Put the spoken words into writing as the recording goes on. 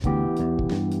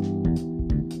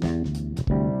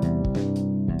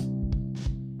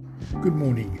Good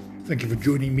morning. Thank you for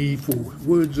joining me for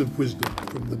Words of Wisdom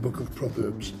from the book of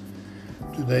Proverbs.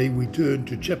 Today we turn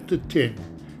to chapter 10,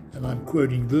 and I'm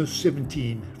quoting verse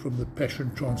 17 from the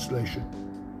Passion Translation.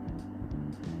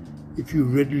 If you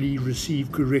readily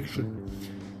receive correction,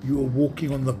 you are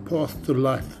walking on the path to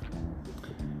life.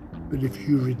 But if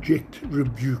you reject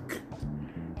rebuke,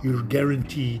 you're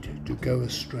guaranteed to go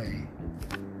astray.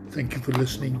 Thank you for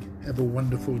listening. Have a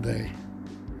wonderful day.